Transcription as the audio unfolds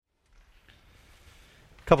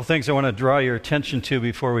couple things I want to draw your attention to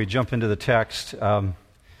before we jump into the text.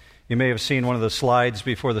 You may have seen one of the slides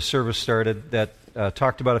before the service started that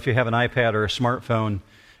talked about if you have an iPad or a smartphone,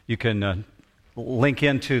 you can link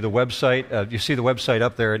into the website. You see the website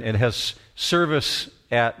up there, and it has service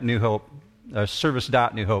at New Hope,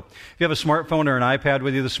 service.newhope. If you have a smartphone or an iPad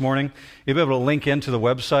with you this morning, you'll be able to link into the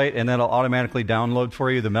website, and that'll automatically download for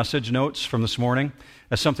you the message notes from this morning.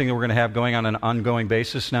 That's something that we're going to have going on an ongoing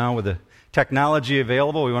basis now with the technology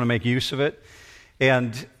available. We want to make use of it.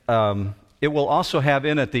 And it will also have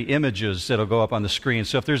in it the images that will go up on the screen.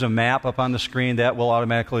 So if there's a map up on the screen, that will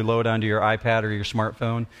automatically load onto your iPad or your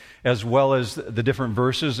smartphone, as well as the different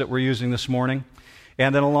verses that we're using this morning.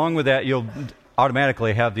 And then along with that, you'll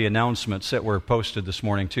automatically have the announcements that were posted this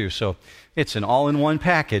morning too. So it's an all-in-one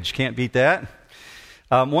package. Can't beat that.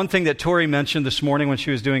 One thing that Tori mentioned this morning when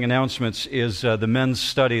she was doing announcements is the men's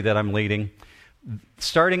study that I'm leading.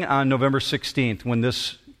 Starting on November 16th, when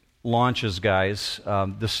this launches, guys,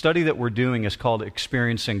 the study that we're doing is called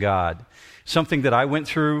Experiencing God. Something that I went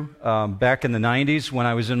through back in the 90s when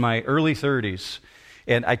I was in my early 30s,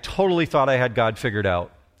 and I totally thought I had God figured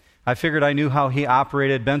out. I figured I knew how He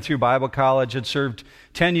operated, been through Bible college, had served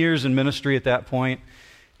 10 years in ministry at that point,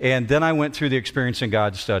 and then I went through the Experiencing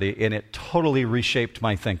God study, and it totally reshaped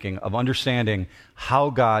my thinking of understanding how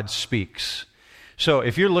God speaks. So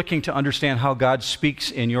if you're looking to understand how God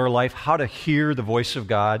speaks in your life, how to hear the voice of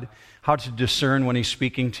God, how to discern when He's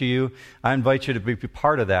speaking to you, I invite you to be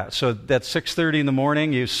part of that. So that's 6:30 in the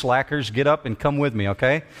morning. You slackers, get up and come with me,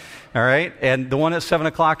 okay? All right? And the one at 7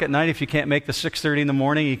 o'clock at night, if you can't make the 6:30 in the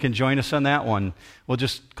morning, you can join us on that one. We'll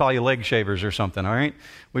just call you leg shavers or something, all right?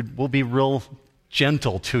 We'll be real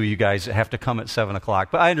gentle to you guys that have to come at 7 o'clock.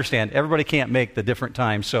 But I understand, everybody can't make the different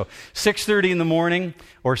times. So 6:30 in the morning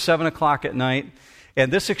or 7 o'clock at night. And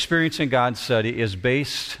this Experiencing God study is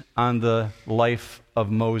based on the life of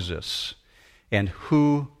Moses and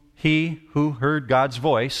who heard God's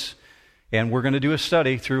voice. And we're going to do a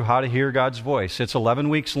study through how to hear God's voice. It's 11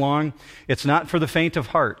 weeks long. It's not for the faint of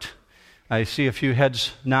heart. I see a few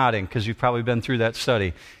heads nodding because you've probably been through that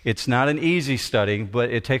study. It's not an easy study, but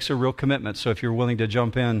it takes a real commitment. So if you're willing to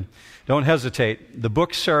jump in, don't hesitate. The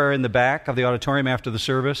books are in the back of the auditorium after the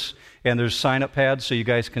service, and there's sign-up pads so you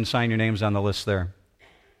guys can sign your names on the list there.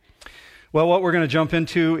 Well, what we're going to jump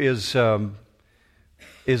into is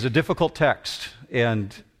a difficult text,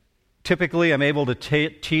 and typically I'm able to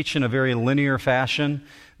teach in a very linear fashion.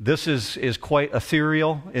 This is quite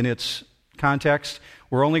ethereal in its context.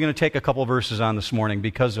 We're only going to take a couple verses on this morning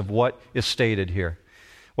because of what is stated here.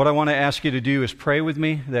 What I want to ask you to do is pray with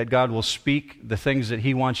me that God will speak the things that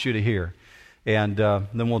He wants you to hear, and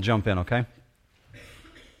then we'll jump in, okay?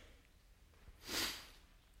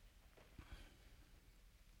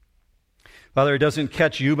 Father, it doesn't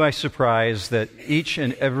catch you by surprise that each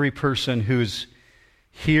and every person who's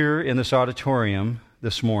here in this auditorium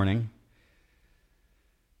this morning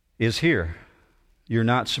is here. You're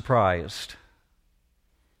not surprised.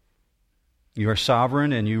 You are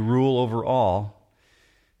sovereign and you rule over all,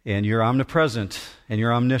 and you're omnipresent and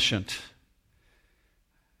you're omniscient.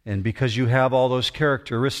 And because you have all those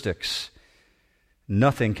characteristics,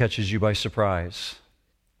 nothing catches you by surprise.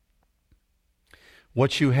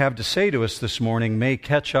 What you have to say to us this morning may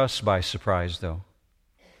catch us by surprise, though.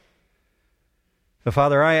 But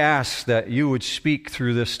Father, I ask that you would speak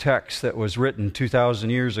through this text that was written 2,000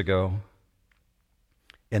 years ago,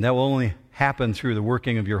 and that will only happen through the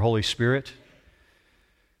working of your Holy Spirit.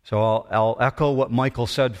 So I'll echo what Michael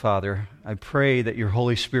said, Father. I pray that your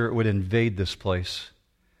Holy Spirit would invade this place,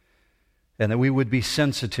 and that we would be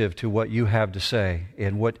sensitive to what you have to say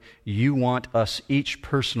and what you want us each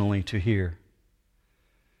personally to hear.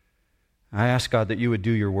 I ask, God, that you would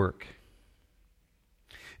do your work.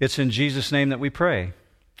 It's in Jesus' name that we pray.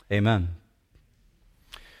 Amen.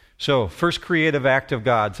 So, first creative act of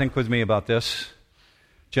God. Think with me about this.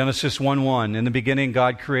 Genesis 1:1. In the beginning,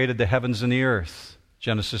 God created the heavens and the earth.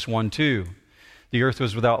 Genesis 1:2. The earth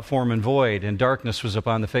was without form and void, and darkness was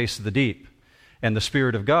upon the face of the deep. And the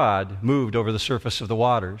Spirit of God moved over the surface of the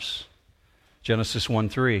waters. Genesis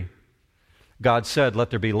 1:3. God said,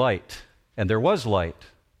 "Let there be light," and there was light.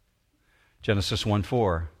 Genesis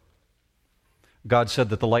 1:4. God said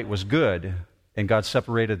that the light was good, and God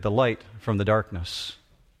separated the light from the darkness.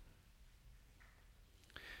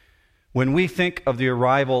 When we think of the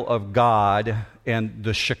arrival of God and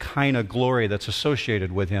the Shekinah glory that's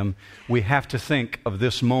associated with Him, we have to think of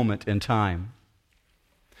this moment in time.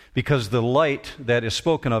 Because the light that is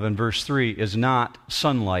spoken of in verse 3 is not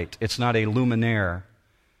sunlight. It's not a luminaire.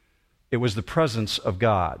 It was the presence of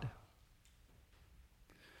God.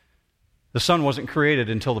 The sun wasn't created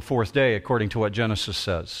until the fourth day, according to what Genesis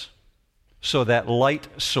says. So that light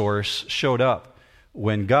source showed up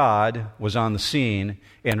when God was on the scene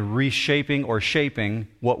and reshaping or shaping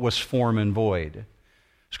what was form and void.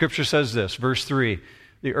 Scripture says this, verse 3,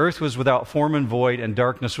 "The earth was without form and void, and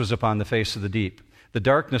darkness was upon the face of the deep." The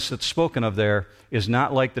darkness that's spoken of there is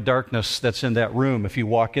not like the darkness that's in that room if you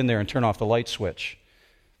walk in there and turn off the light switch.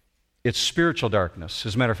 It's spiritual darkness.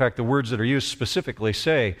 As a matter of fact, the words that are used specifically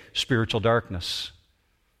say spiritual darkness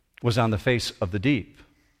was on the face of the deep.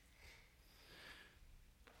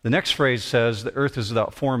 The next phrase says the earth is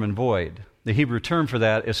without form and void. The Hebrew term for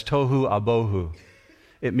that is tohu abohu.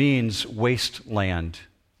 It means wasteland,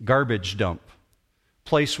 garbage dump,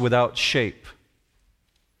 place without shape.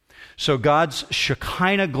 So God's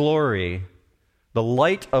Shekinah glory, the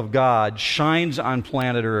light of God, shines on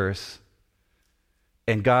planet Earth,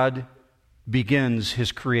 and God begins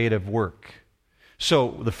his creative work.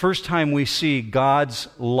 So the first time we see God's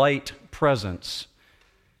light presence,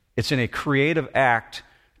 it's in a creative act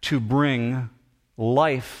to bring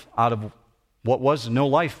life out of what was no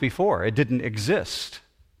life before. It didn't exist.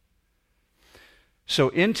 So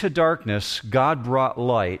into darkness, God brought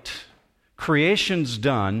light. Creation's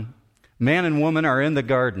done. Man and woman are in the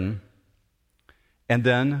garden. And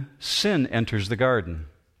then sin enters the garden.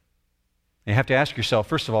 You have to ask yourself,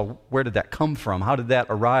 first of all, where did that come from? How did that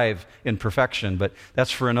arrive in perfection? But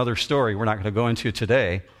that's for another story we're not going to go into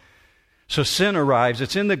today. So sin arrives.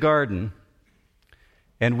 It's in the garden.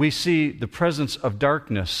 And we see the presence of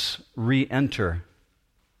darkness re-enter.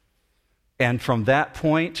 And from that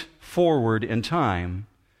point forward in time,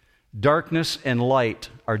 darkness and light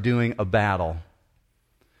are doing a battle.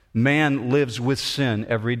 Man lives with sin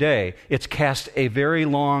every day. It's cast a very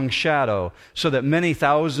long shadow so that many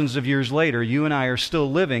thousands of years later, you and I are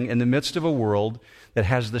still living in the midst of a world that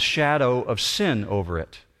has the shadow of sin over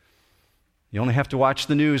it. You only have to watch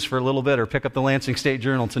the news for a little bit or pick up the Lansing State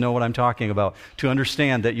Journal to know what I'm talking about, to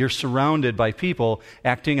understand that you're surrounded by people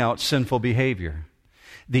acting out sinful behavior.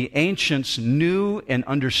 The ancients knew and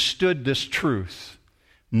understood this truth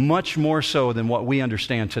much more so than what we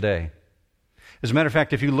understand today. As a matter of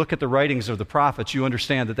fact, if you look at the writings of the prophets, you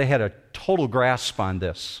understand that they had a total grasp on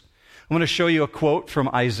this. I'm going to show you a quote from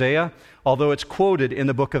Isaiah, although it's quoted in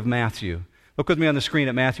the book of Matthew. Look with me on the screen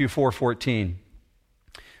at Matthew 4:14.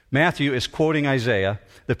 Matthew is quoting Isaiah.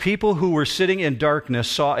 "The people who were sitting in darkness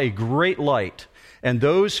saw a great light, and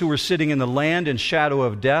those who were sitting in the land and shadow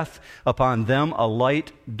of death, upon them a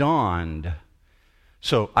light dawned."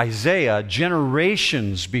 So Isaiah,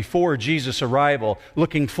 generations before Jesus' arrival,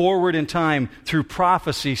 looking forward in time through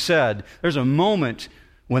prophecy, said, there's a moment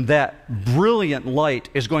when that brilliant light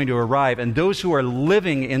is going to arrive, and those who are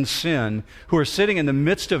living in sin, who are sitting in the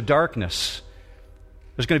midst of darkness,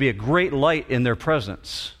 there's going to be a great light in their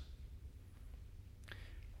presence.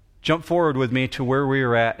 Jump forward with me to where we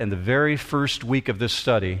were at in the very first week of this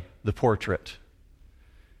study, the portrait.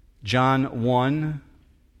 John 1,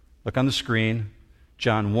 look on the screen,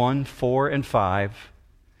 John 1, 4, and 5.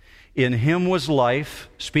 "In him was life,"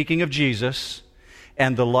 speaking of Jesus,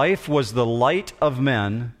 "and the life was the light of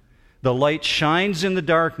men. The light shines in the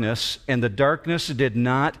darkness, and the darkness did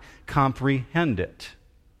not comprehend it."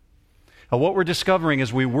 Now, what we're discovering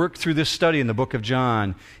as we work through this study in the book of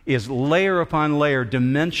John is layer upon layer,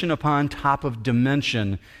 dimension upon top of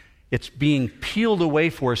dimension. It's being peeled away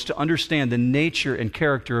for us to understand the nature and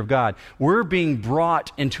character of God. We're being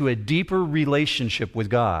brought into a deeper relationship with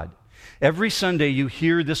God. Every Sunday you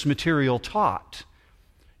hear this material taught.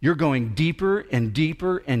 You're going deeper and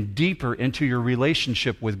deeper and deeper into your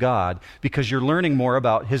relationship with God because you're learning more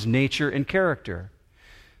about his nature and character.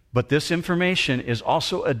 But this information is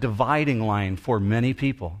also a dividing line for many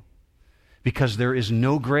people because there is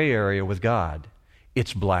no gray area with God.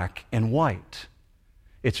 It's black and white.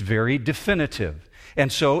 It's very definitive.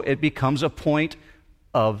 And so it becomes a point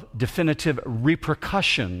of definitive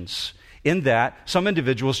repercussions in that some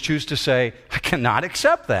individuals choose to say, I cannot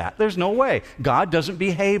accept that. There's no way. God doesn't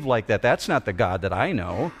behave like that. That's not the God that I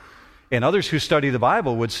know. And others who study the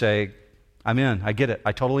Bible would say, I'm in. I get it.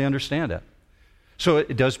 I totally understand it. So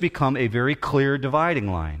it does become a very clear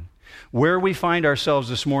dividing line. Where we find ourselves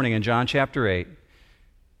this morning in John chapter 8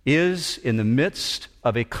 is in the midst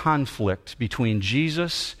of a conflict between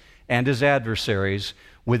Jesus and his adversaries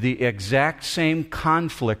with the exact same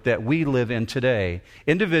conflict that we live in today.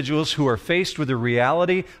 Individuals who are faced with the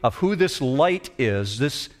reality of who this light is,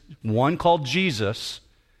 this one called Jesus,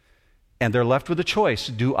 and they're left with a choice.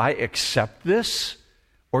 Do I accept this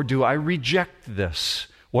or do I reject this?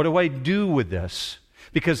 What do I do with this?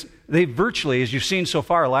 Because they virtually, as you've seen so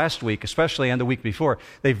far last week, especially and the week before,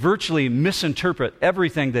 they virtually misinterpret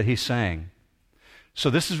everything that he's saying. So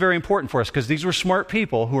this is very important for us because these were smart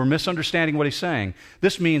people who were misunderstanding what he's saying.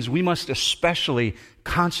 This means we must especially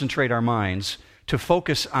concentrate our minds to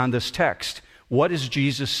focus on this text. What is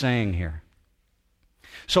Jesus saying here?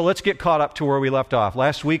 So let's get caught up to where we left off.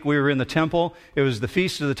 Last week we were in the temple. It was the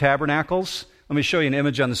Feast of the Tabernacles. Let me show you an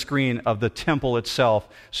image on the screen of the temple itself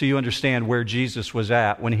so you understand where Jesus was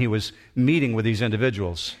at when he was meeting with these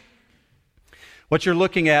individuals. What you're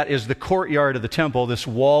looking at is the courtyard of the temple, this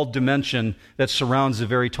walled dimension that surrounds a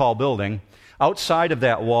very tall building. Outside of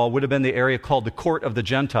that wall would have been the area called the Court of the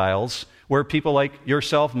Gentiles, where people like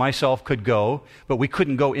yourself, myself could go, but we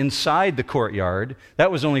couldn't go inside the courtyard.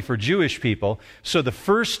 That was only for Jewish people. So the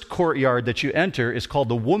first courtyard that you enter is called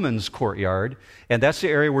the woman's courtyard, and that's the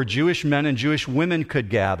area where Jewish men and Jewish women could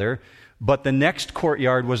gather. But the next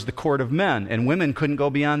courtyard was the court of men, and women couldn't go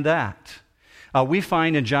beyond that. We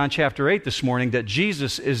find in John chapter 8 this morning that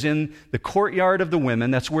Jesus is in the courtyard of the women.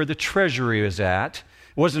 That's where the treasury is at.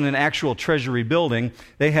 It wasn't an actual treasury building.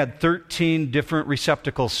 They had 13 different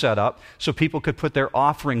receptacles set up so people could put their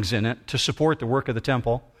offerings in it to support the work of the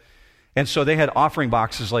temple. And so they had offering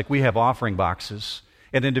boxes like we have offering boxes.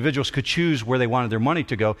 And individuals could choose where they wanted their money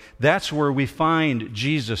to go. That's where we find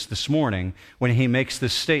Jesus this morning when he makes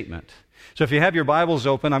this statement. So if you have your Bibles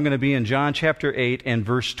open, I'm going to be in John chapter 8 and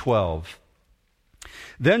verse 12.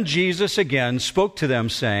 Then Jesus again spoke to them,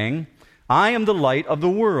 saying, I am the light of the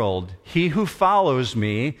world. He who follows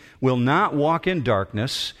me will not walk in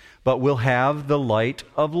darkness, but will have the light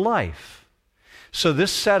of life. So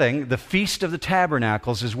this setting, the Feast of the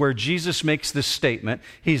Tabernacles, is where Jesus makes this statement.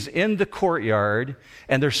 He's in the courtyard,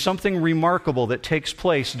 and there's something remarkable that takes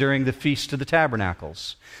place during the Feast of the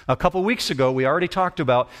Tabernacles. A couple weeks ago, we already talked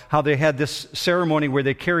about how they had this ceremony where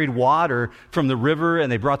they carried water from the river,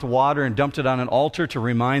 and they brought the water and dumped it on an altar to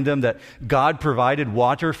remind them that God provided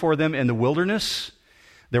water for them in the wilderness.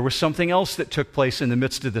 There was something else that took place in the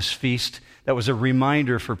midst of this feast that was a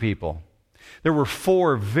reminder for people. There were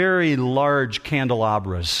 4 very large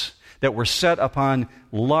candelabras that were set upon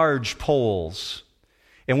large poles.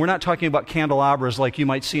 And we're not talking about candelabras like you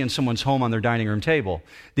might see in someone's home on their dining room table.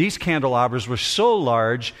 These candelabras were so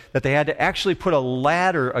large that they had to actually put a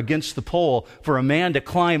ladder against the pole for a man to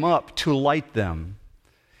climb up to light them.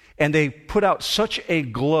 And they put out such a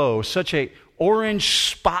glow, such an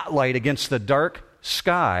orange spotlight against the dark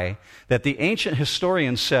sky that the ancient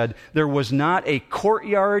historians said there was not a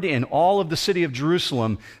courtyard in all of the city of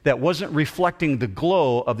Jerusalem that wasn't reflecting the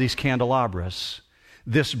glow of these candelabras,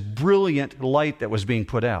 this brilliant light that was being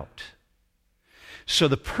put out. So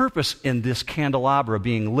the purpose in this candelabra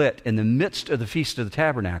being lit in the midst of the Feast of the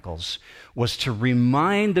Tabernacles was to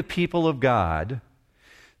remind the people of God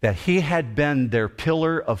that he had been their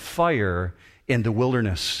pillar of fire in the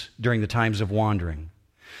wilderness during the times of wandering.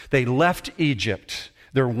 They left Egypt.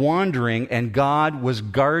 They're wandering, and God was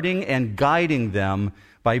guarding and guiding them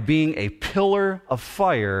by being a pillar of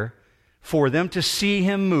fire for them to see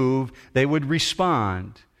him move. They would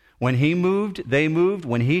respond. When he moved, they moved.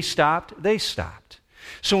 When he stopped, they stopped.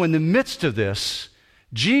 So in the midst of this,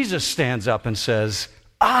 Jesus stands up and says,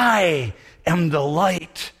 I am the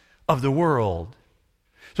light of the world.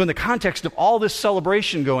 So in the context of all this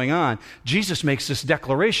celebration going on, Jesus makes this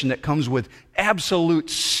declaration that comes with absolute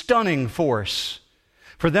stunning force.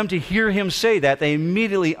 For them to hear him say that, they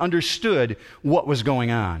immediately understood what was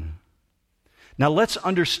going on. Now let's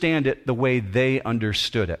understand it the way they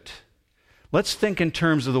understood it. Let's think in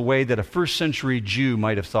terms of the way that a first century Jew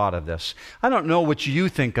might have thought of this. I don't know what you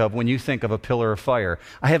think of when you think of a pillar of fire.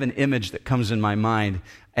 I have an image that comes in my mind,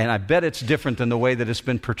 and I bet it's different than the way that it's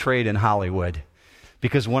been portrayed in Hollywood.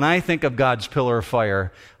 Because when I think of God's pillar of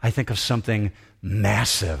fire, I think of something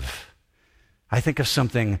massive. I think of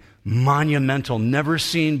something monumental, never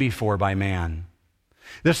seen before by man.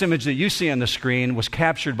 This image that you see on the screen was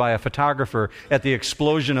captured by a photographer at the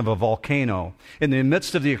explosion of a volcano. In the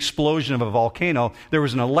midst of the explosion of a volcano, there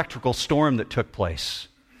was an electrical storm that took place.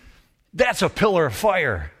 That's a pillar of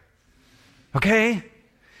fire. Okay?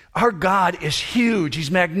 Our God is huge.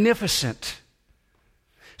 He's magnificent.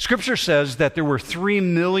 Scripture says that there were 3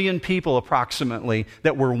 million people approximately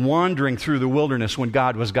that were wandering through the wilderness when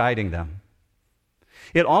God was guiding them.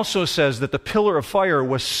 It also says that the pillar of fire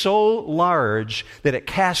was so large that it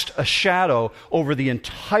cast a shadow over the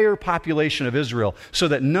entire population of Israel so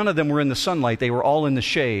that none of them were in the sunlight. They were all in the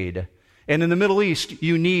shade. And in the Middle East,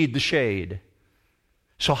 you need the shade.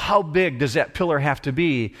 So how big does that pillar have to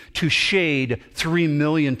be to shade 3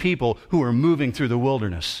 million people who are moving through the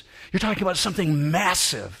wilderness? You're talking about something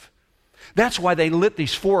massive. That's why they lit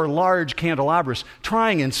these 4 large candelabras,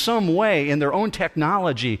 trying in some way in their own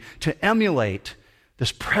technology to emulate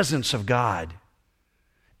this presence of God.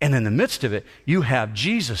 And in the midst of it, you have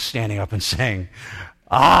Jesus standing up and saying,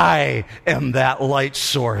 I am that light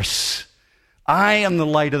source. I am the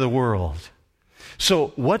light of the world.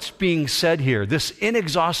 So what's being said here, this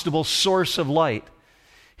inexhaustible source of light,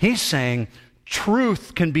 he's saying,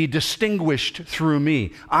 truth can be distinguished through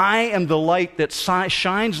me. I am the light that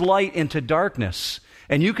shines light into darkness.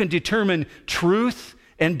 And you can determine truth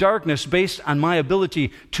and darkness based on my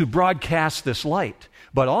ability to broadcast this light.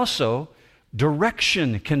 But also,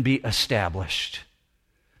 direction can be established.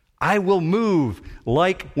 I will move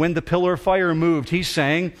like when the pillar of fire moved. He's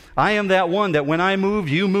saying, I am that one that when I move,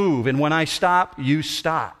 you move. And when I stop, you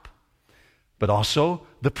stop. But also,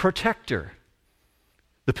 the protector.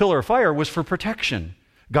 The pillar of fire was for protection.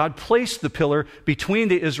 God placed the pillar between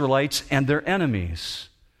the Israelites and their enemies.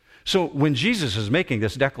 So when Jesus is making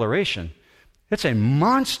this declaration, it's a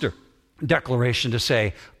monster declaration to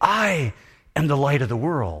say, I am the light of the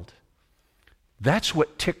world. That's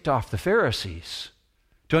what ticked off the Pharisees,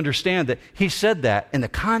 to understand that he said that in the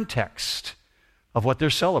context of what they're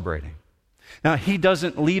celebrating. Now, he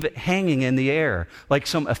doesn't leave it hanging in the air like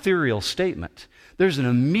some ethereal statement. There's an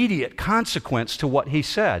immediate consequence to what he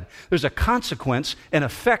said. There's a consequence, an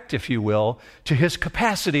effect, if you will, to his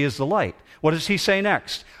capacity as the light. What does he say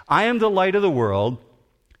next? I am the light of the world.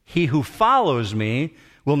 He who follows me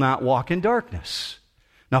will not walk in darkness.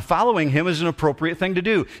 Now, following him is an appropriate thing to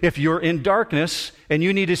do. If you're in darkness and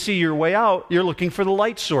you need to see your way out, you're looking for the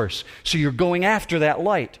light source. So you're going after that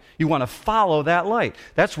light. You want to follow that light.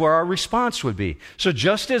 That's where our response would be. So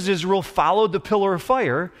just as Israel followed the pillar of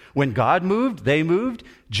fire, when God moved, they moved,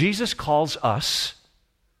 Jesus calls us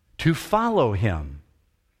to follow him.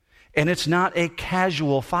 And it's not a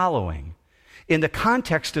casual following. In the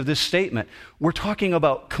context of this statement, we're talking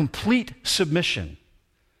about complete submission.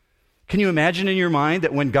 Can you imagine in your mind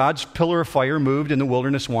that when God's pillar of fire moved in the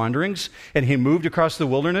wilderness wanderings, and he moved across the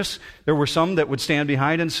wilderness, there were some that would stand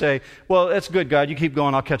behind and say, well, that's good, God, you keep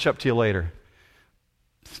going, I'll catch up to you later.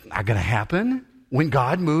 It's not going to happen. When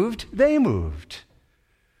God moved, they moved.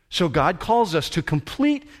 So God calls us to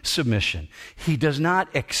complete submission. He does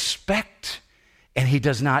not expect and he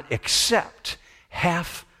does not accept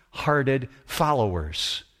half-hearted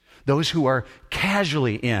followers, those who are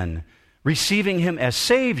casually in. Receiving him as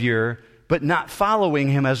Savior, but not following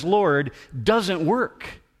him as Lord, doesn't work.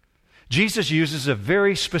 Jesus uses a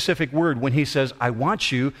very specific word when he says, I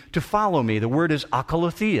want you to follow me. The word is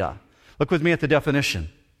akaletheia. Look with me at the definition.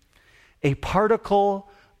 A particle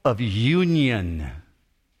of union.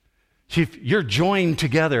 See, if you're joined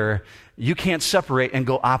together, you can't separate and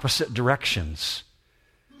go opposite directions.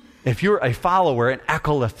 If you're a follower, an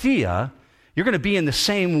akaletheia, you're going to be in the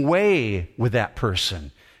same way with that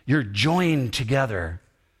person. You're joined together.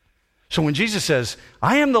 So when Jesus says,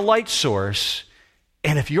 I am the light source,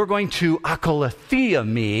 and if you're going to akaletheia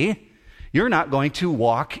me, you're not going to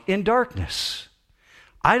walk in darkness.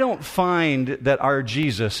 I don't find that our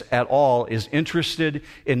Jesus at all is interested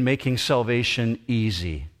in making salvation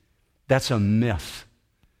easy. That's a myth.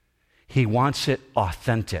 He wants it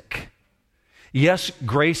authentic. Yes,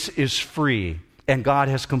 grace is free. And God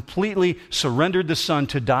has completely surrendered the Son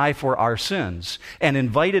to die for our sins and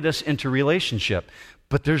invited us into relationship.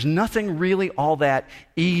 But there's nothing really all that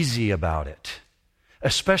easy about it,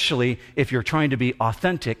 especially if you're trying to be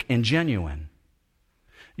authentic and genuine.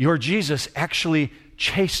 Your Jesus actually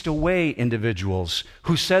chased away individuals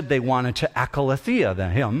who said they wanted to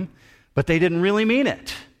akaletheia him, but they didn't really mean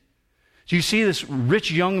it. Do you see this rich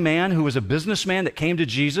young man who was a businessman that came to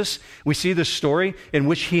Jesus? We see this story in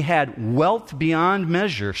which he had wealth beyond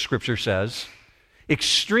measure, Scripture says.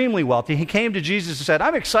 Extremely wealthy. He came to Jesus and said,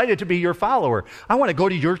 I'm excited to be your follower. I want to go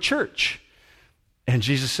to your church. And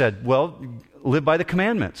Jesus said, well, live by the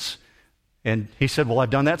commandments. And he said, well,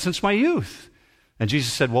 I've done that since my youth. And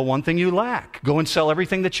Jesus said, well, one thing you lack. Go and sell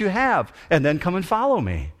everything that you have, and then come and follow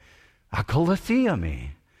me. Akaletheia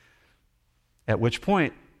me. At which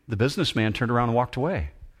point, the businessman turned around and walked away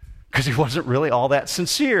because he wasn't really all that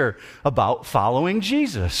sincere about following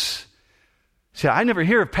Jesus. See, I never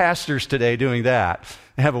hear of pastors today doing that.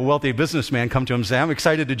 They have a wealthy businessman come to him and say, I'm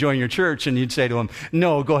excited to join your church. And you'd say to him,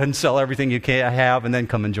 no, go ahead and sell everything you can have and then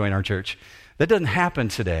come and join our church. That doesn't happen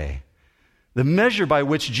today. The measure by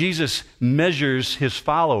which Jesus measures his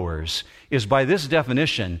followers is by this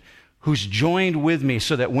definition: who's joined with me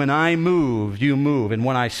so that when I move, you move, and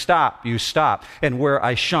when I stop, you stop, and where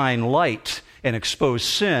I shine light and expose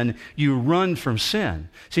sin, you run from sin.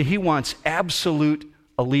 See, he wants absolute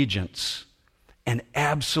allegiance and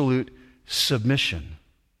absolute submission.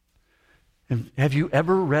 And have you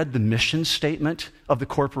ever read the mission statement of the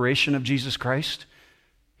Corporation of Jesus Christ?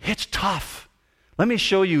 It's tough. Let me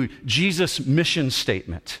show you Jesus' mission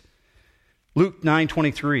statement. Luke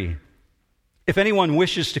 9:23. If anyone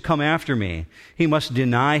wishes to come after me, he must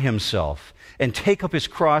deny himself and take up his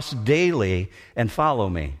cross daily and follow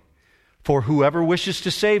me. For whoever wishes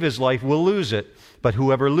to save his life will lose it, but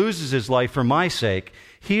whoever loses his life for my sake,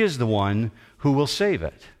 he is the one who will save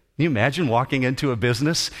it. Can you imagine walking into a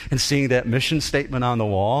business and seeing that mission statement on the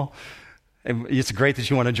wall? It's great that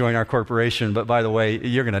you want to join our corporation, but by the way,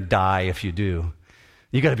 you're going to die if you do.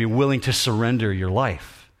 You've got to be willing to surrender your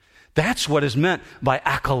life. That's what is meant by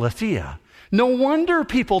akaletheia. No wonder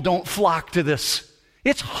people don't flock to this.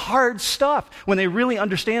 It's hard stuff when they really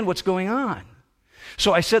understand what's going on.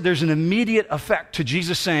 So I said there's an immediate effect to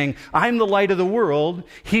Jesus saying, I'm the light of the world.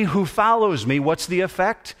 He who follows me, what's the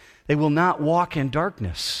effect? They will not walk in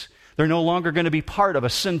darkness. They're no longer going to be part of a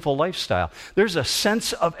sinful lifestyle. There's a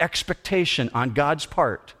sense of expectation on God's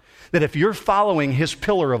part that if you're following his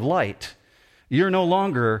pillar of light, you're no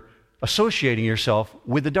longer associating yourself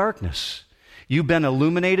with the darkness. You've been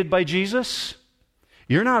illuminated by Jesus.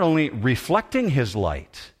 You're not only reflecting his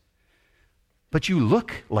light, but you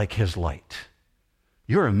look like his light.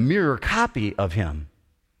 You're a mirror copy of him.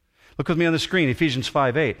 Look with me on the screen, Ephesians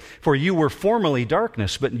 5:8. For you were formerly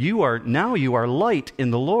darkness, but now you are light in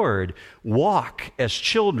the Lord. Walk as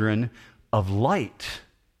children of light.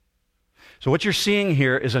 So what you're seeing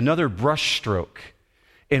here is another brush stroke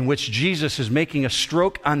in which Jesus is making a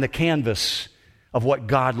stroke on the canvas of what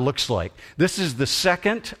God looks like. This is the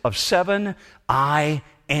second of 7 I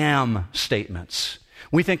am statements.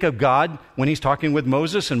 We think of God when he's talking with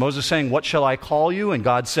Moses, and Moses saying, what shall I call you? And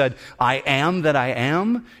God said, I am that I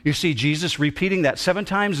am. You see Jesus repeating that 7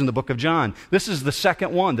 times in the book of John. This is the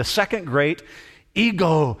second one, the second great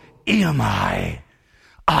ego eimi.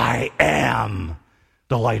 I am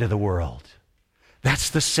the light of the world. That's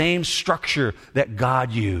the same structure that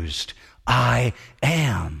God used. I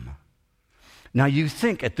am. Now you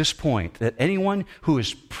think at this point that anyone who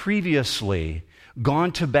has previously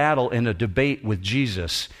gone to battle in a debate with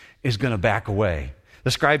Jesus is going to back away.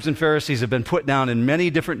 The scribes and Pharisees have been put down in many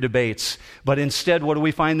different debates, but instead, what do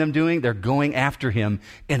we find them doing? They're going after him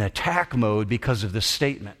in attack mode because of this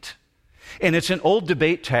statement. And it's an old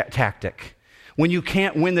debate tactic. When you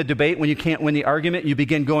can't win the debate, when you can't win the argument, you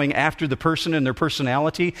begin going after the person and their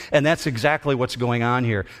personality, and that's exactly what's going on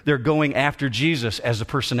here. They're going after Jesus as a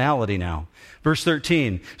personality now. Verse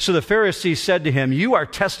 13, so the Pharisees said to him, you are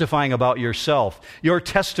testifying about yourself. Your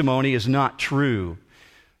testimony is not true.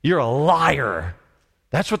 You're a liar.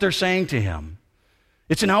 That's what they're saying to him.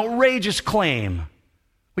 It's an outrageous claim.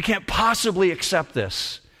 We can't possibly accept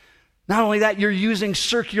this. Not only that, you're using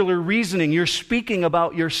circular reasoning. You're speaking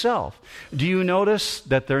about yourself. Do you notice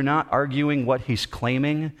that they're not arguing what he's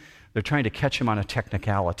claiming? They're trying to catch him on a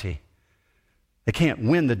technicality. They can't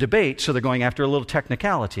win the debate, so they're going after a little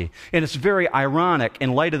technicality. And it's very ironic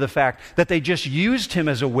in light of the fact that they just used him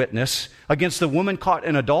as a witness against the woman caught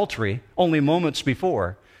in adultery only moments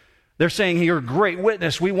before. They're saying, you're a great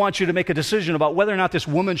witness. We want you to make a decision about whether or not this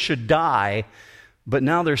woman should die. But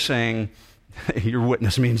now they're saying, your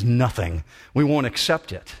witness means nothing. We won't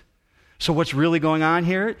accept it. So what's really going on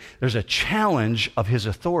here? There's a challenge of his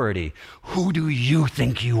authority. Who do you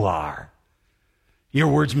think you are? Your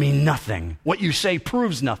words mean nothing. What you say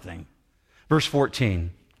proves nothing. Verse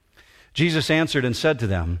 14, Jesus answered and said to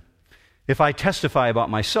them, if I testify about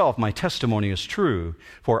myself, my testimony is true,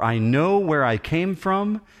 for I know where I came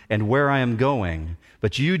from and where I am going.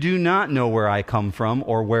 But you do not know where I come from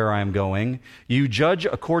or where I am going. You judge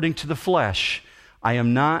according to the flesh. I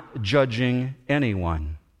am not judging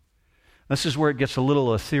anyone. This is where it gets a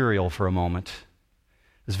little ethereal for a moment.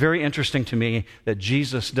 It's very interesting to me that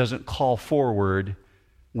Jesus doesn't call forward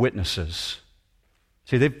witnesses.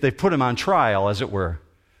 See, they've put him on trial, as it were.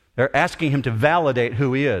 They're asking him to validate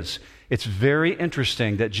who he is. It's very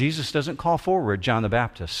interesting that Jesus doesn't call forward John the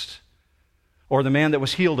Baptist or the man that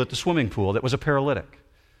was healed at the swimming pool that was a paralytic.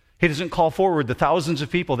 He doesn't call forward the thousands of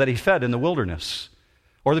people that he fed in the wilderness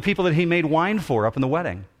or the people that he made wine for up in the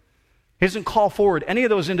wedding. He doesn't call forward any of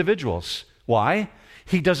those individuals. Why?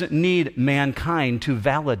 He doesn't need mankind to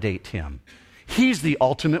validate him. He's the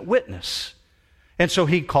ultimate witness. And so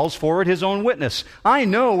he calls forward his own witness. I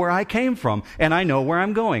know where I came from, and I know where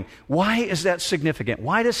I'm going. Why is that significant?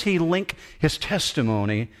 Why does he link his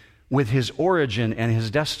testimony with his origin and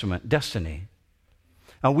his destiny?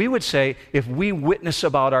 Now, we would say if we witness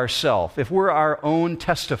about ourselves, if we're our own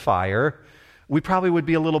testifier, we probably would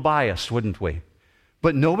be a little biased, wouldn't we?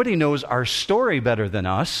 But nobody knows our story better than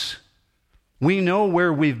us. We know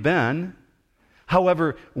where we've been.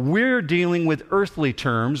 However, we're dealing with earthly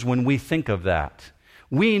terms when we think of that.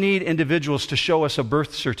 We need individuals to show us a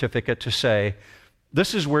birth certificate to say,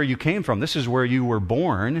 this is where you came from. This is where you were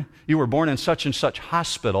born. You were born in such and such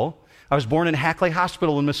hospital. I was born in Hackley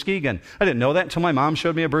Hospital in Muskegon. I didn't know that until my mom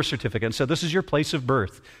showed me a birth certificate and said, this is your place of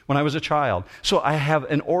birth when I was a child. So I have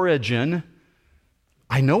an origin.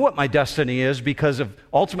 I know what my destiny is because of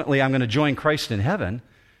ultimately I'm going to join Christ in heaven,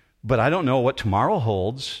 but I don't know what tomorrow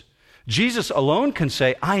holds. Jesus alone can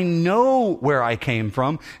say, I know where I came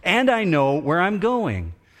from and I know where I'm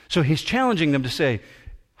going. So he's challenging them to say,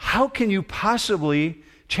 how can you possibly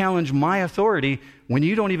challenge my authority when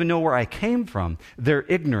you don't even know where I came from? They're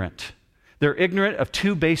ignorant. They're ignorant of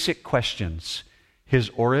two basic questions, his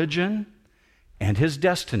origin and his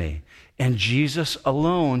destiny. And Jesus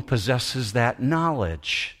alone possesses that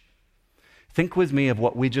knowledge. Think with me of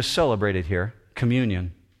what we just celebrated here,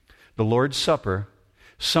 communion, the Lord's Supper.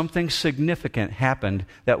 Something significant happened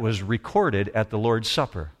that was recorded at the Lord's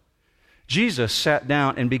Supper. Jesus sat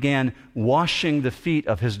down and began washing the feet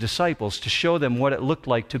of his disciples to show them what it looked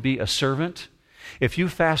like to be a servant. If you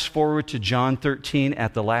fast forward to John 13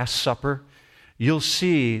 at the Last Supper, you'll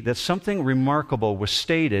see that something remarkable was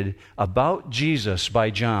stated about Jesus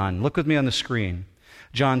by John. Look with me on the screen.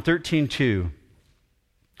 John 13:2.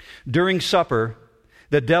 During supper,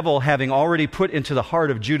 the devil, having already put into the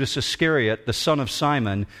heart of Judas Iscariot, the son of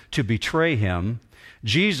Simon, to betray him,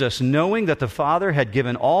 Jesus, knowing that the Father had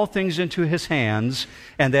given all things into his hands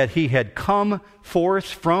and that he had come forth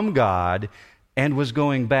from God and was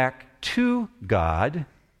going back to God,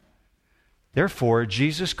 therefore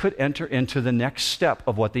Jesus could enter into the next step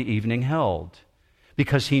of what the evening held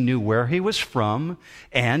because he knew where he was from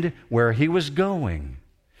and where he was going.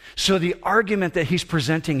 So the argument that he's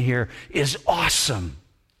presenting here is awesome.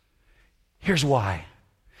 Here's why.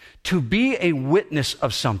 To be a witness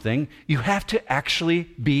of something, you have to actually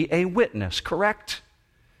be a witness, correct?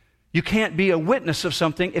 You can't be a witness of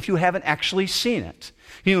something if you haven't actually seen it.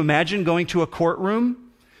 Can you imagine going to a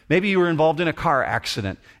courtroom? Maybe you were involved in a car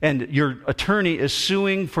accident and your attorney is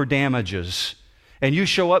suing for damages, and you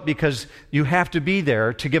show up because you have to be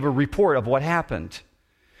there to give a report of what happened.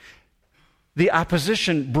 The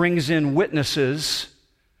opposition brings in witnesses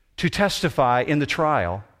to testify in the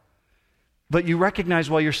trial. But you recognize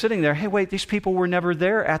while you're sitting there, hey, wait, these people were never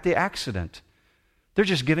there at the accident. They're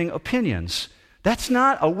just giving opinions. That's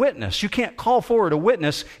not a witness. You can't call forward a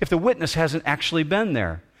witness if the witness hasn't actually been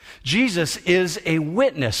there. Jesus is a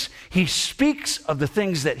witness. He speaks of the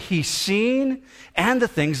things that he's seen and the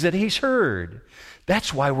things that he's heard.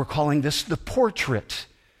 That's why we're calling this the portrait.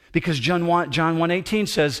 Because John 1:18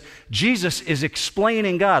 says, Jesus is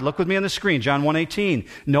explaining God. Look with me on the screen, John 1:18.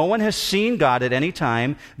 No one has seen God at any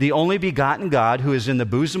time. The only begotten God who is in the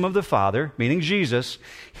bosom of the Father, meaning Jesus,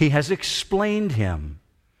 he has explained him.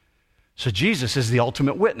 So Jesus is the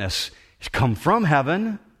ultimate witness. He's come from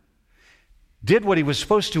heaven, did what he was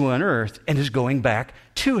supposed to on earth, and is going back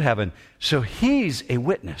to heaven. So he's a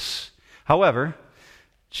witness. However,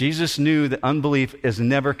 Jesus knew that unbelief is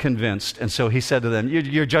never convinced, and so he said to them,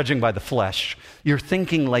 you're judging by the flesh. You're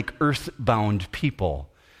thinking like earthbound people.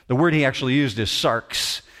 The word he actually used is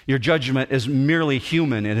sarx. Your judgment is merely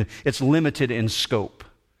human, and it's limited in scope.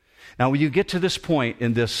 Now, when you get to this point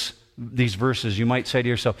in these verses, you might say to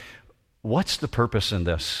yourself, what's the purpose in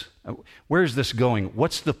this? Where's this going?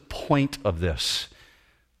 What's the point of this?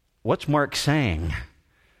 What's Mark saying?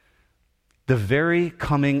 The very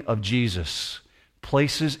coming of Jesus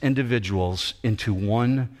places individuals into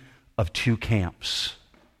one of two camps.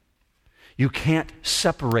 You can't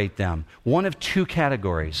separate them. One of two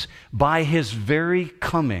categories. By his very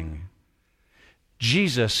coming,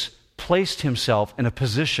 Jesus placed himself in a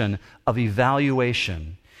position of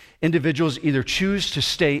evaluation. Individuals either choose to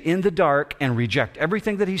stay in the dark and reject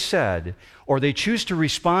everything that he said, or they choose to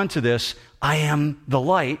respond to this, I am the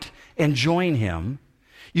light, and join him.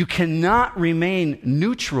 You cannot remain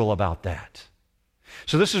neutral about that.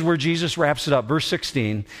 So this is where Jesus wraps it up. Verse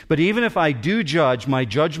 16, but even if I do judge, my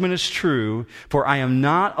judgment is true, for I am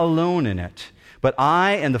not alone in it, but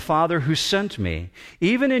I and the Father who sent me.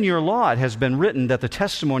 Even in your law it has been written that the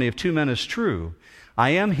testimony of two men is true. I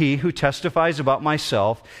am he who testifies about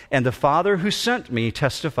myself, and the Father who sent me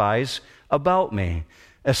testifies about me.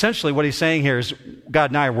 Essentially what he's saying here is God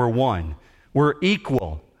and I, we're one. We're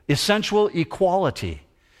equal, essential equality.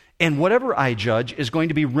 And whatever I judge is going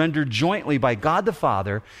to be rendered jointly by God the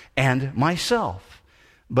Father and myself.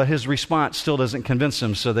 But his response still doesn't convince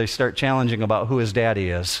them, so they start challenging about who his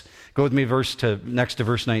daddy is. Go with me next to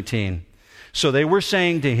verse 19. So they were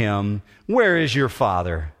saying to him, where is your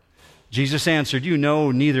father? Jesus answered, "You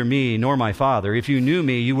know neither me nor my Father. If you knew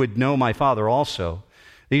me, you would know my Father also."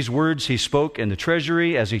 These words he spoke in the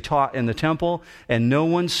treasury as he taught in the temple, and no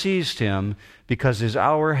one seized him because his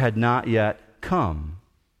hour had not yet come.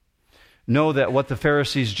 Know that what the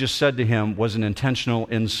Pharisees just said to him was an intentional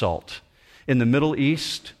insult. In the Middle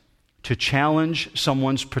East, to challenge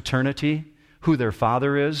someone's paternity, who their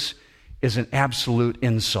father is an absolute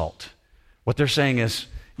insult. What they're saying is,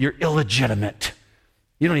 you're illegitimate.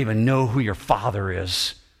 You don't even know who your father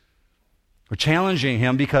is. We're challenging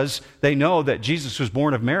him because they know that Jesus was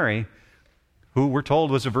born of Mary, who we're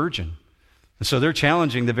told was a virgin. And so they're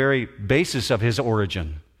challenging the very basis of his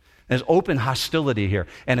origin. There's open hostility here.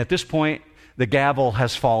 And at this point, the gavel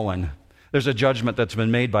has fallen. There's a judgment that's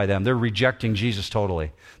been made by them. They're rejecting Jesus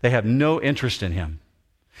totally. They have no interest in him.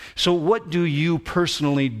 So what do you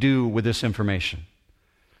personally do with this information?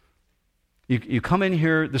 You come in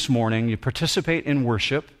here this morning, you participate in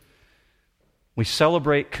worship, we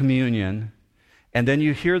celebrate communion, and then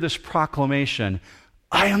you hear this proclamation,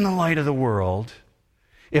 "I am the light of the world.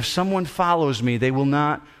 If someone follows me, they will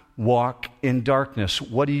not walk in darkness."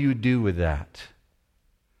 What do you do with that?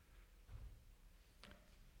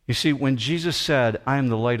 You see, when Jesus said, "I am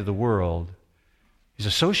the light of the world," he's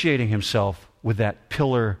associating himself with that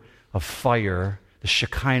pillar of fire, the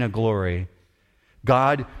Shekinah glory.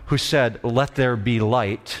 God, who said, "Let there be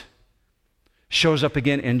light," shows up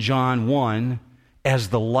again in John 1 as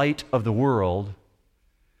the light of the world.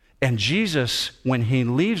 And Jesus, when he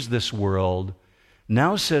leaves this world,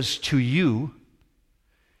 now says to you,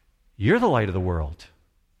 "You're the light of the world."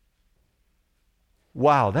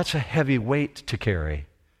 Wow, that's a heavy weight to carry.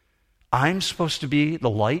 I'm supposed to be the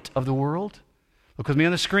light of the world? Look with me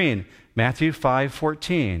on the screen. Matthew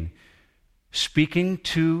 5:14. Speaking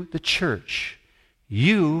to the church,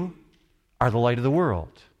 you are the light of the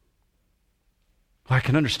world. Well, I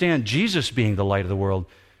can understand Jesus being the light of the world.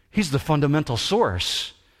 He's the fundamental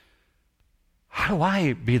source. How do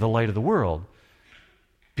I be the light of the world?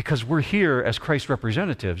 Because we're here as Christ's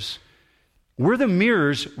representatives. We're the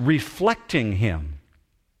mirrors reflecting him.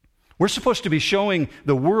 We're supposed to be showing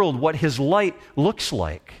the world what his light looks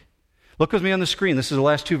like. Look with me on the screen. This is the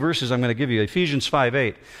last two verses I'm going to give you. Ephesians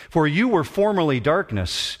 5:8. "For you were formerly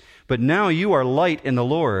darkness, but now you are light in the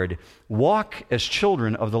Lord. Walk as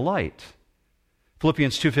children of the light."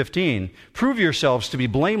 Philippians 2:15. "Prove yourselves to be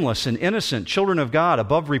blameless and innocent, children of God,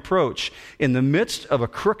 above reproach, in the midst of a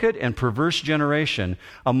crooked and perverse generation,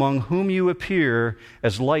 among whom you appear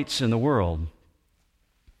as lights in the world."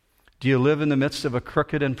 Do you live in the midst of a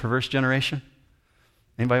crooked and perverse generation?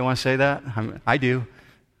 Anybody want to say that? I do.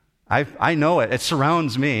 I know it. It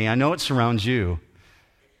surrounds me. I know it surrounds you.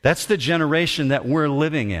 That's the generation that we're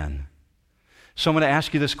living in. So I'm going to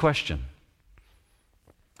ask you this question.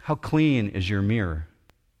 How clean is your mirror?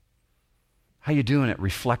 How you doing at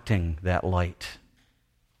reflecting that light?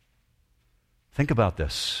 Think about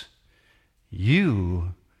this.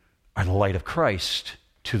 You are the light of Christ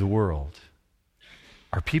to the world.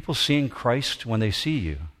 Are people seeing Christ when they see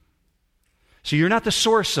you? So you're not the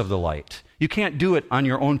source of the light. You can't do it on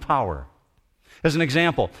your own power. As an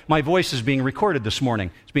example, my voice is being recorded this morning.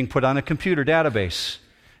 It's being put on a computer database,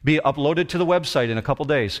 be uploaded to the website in a couple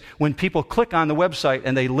days. When people click on the website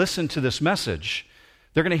and they listen to this message,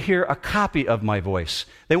 they're going to hear a copy of my voice.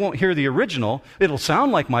 They won't hear the original. It'll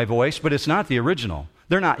sound like my voice, but it's not the original.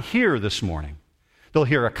 They're not here this morning. They'll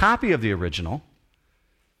hear a copy of the original.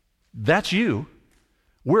 That's you.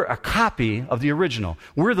 We're a copy of the original.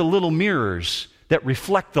 We're the little mirrors that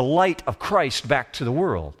reflect the light of Christ back to the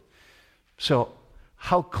world. So,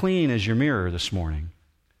 how clean is your mirror this morning?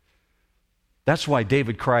 That's why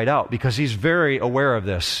David cried out, because he's very aware of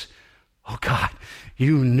this. "Oh God,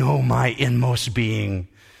 you know my inmost being.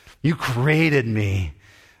 You created me.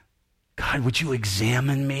 God, would you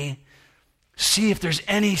examine me? See if there's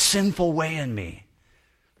any sinful way in me."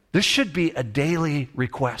 This should be a daily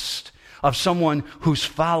request of someone who's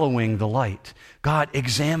following the light. God,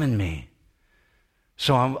 examine me.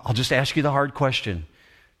 So I'll just ask you the hard question.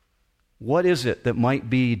 What is it that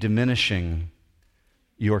might be diminishing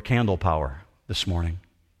your candle power this morning?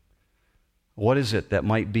 What is it that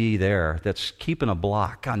might be there that's keeping a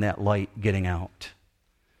block on that light getting out?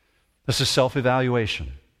 This is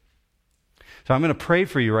self-evaluation. So I'm going to pray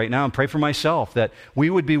for you right now and pray for myself that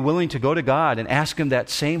we would be willing to go to God and ask him that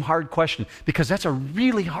same hard question, because that's a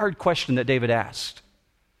really hard question that David asked.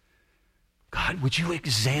 God, would you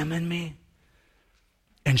examine me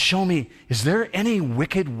and show me, is there any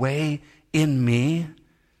wicked way in me?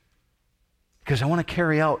 Because I want to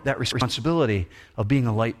carry out that responsibility of being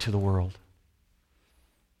a light to the world.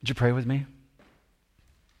 Would you pray with me?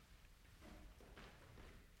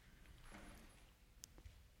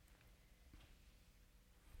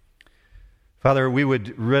 Father, we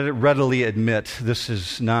would readily admit this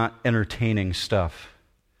is not entertaining stuff.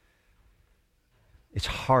 It's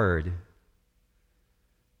hard.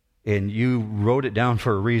 And you wrote it down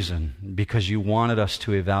for a reason, because you wanted us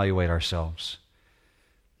to evaluate ourselves.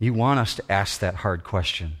 You want us to ask that hard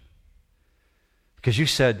question. Because you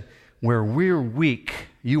said, where we're weak,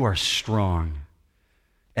 you are strong,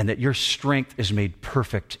 and that your strength is made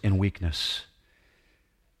perfect in weakness.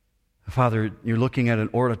 Father, you're looking at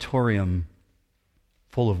an auditorium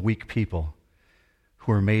full of weak people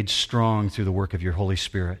who are made strong through the work of your Holy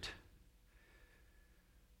Spirit.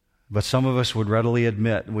 But some of us would readily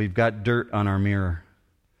admit we've got dirt on our mirror,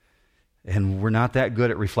 and we're not that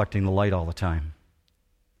good at reflecting the light all the time.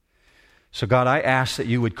 So God, I ask that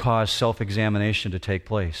you would cause self-examination to take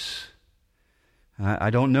place. I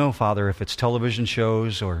don't know, Father, if it's television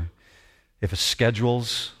shows or if it's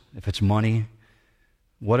schedules, if it's money,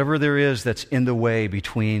 whatever there is that's in the way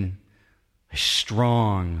between a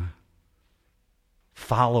strong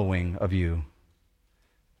following of you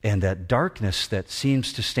and that darkness that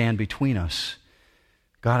seems to stand between us.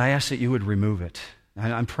 God, I ask that you would remove it.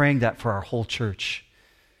 I'm praying that for our whole church.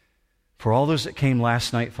 For all those that came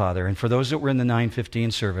last night, Father, and for those that were in the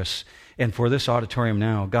 9:15 service, and for this auditorium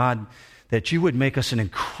now, God, that you would make us an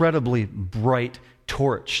incredibly bright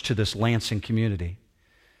torch to this Lansing community.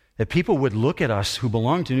 That people would look at us who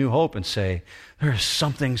belong to New Hope and say, there is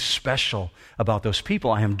something special about those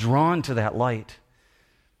people. I am drawn to that light.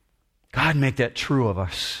 God, make that true of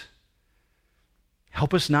us.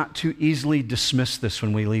 Help us not to easily dismiss this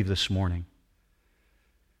when we leave this morning.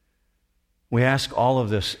 We ask all of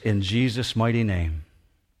this in Jesus' mighty name.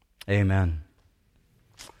 Amen.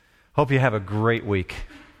 Hope you have a great week.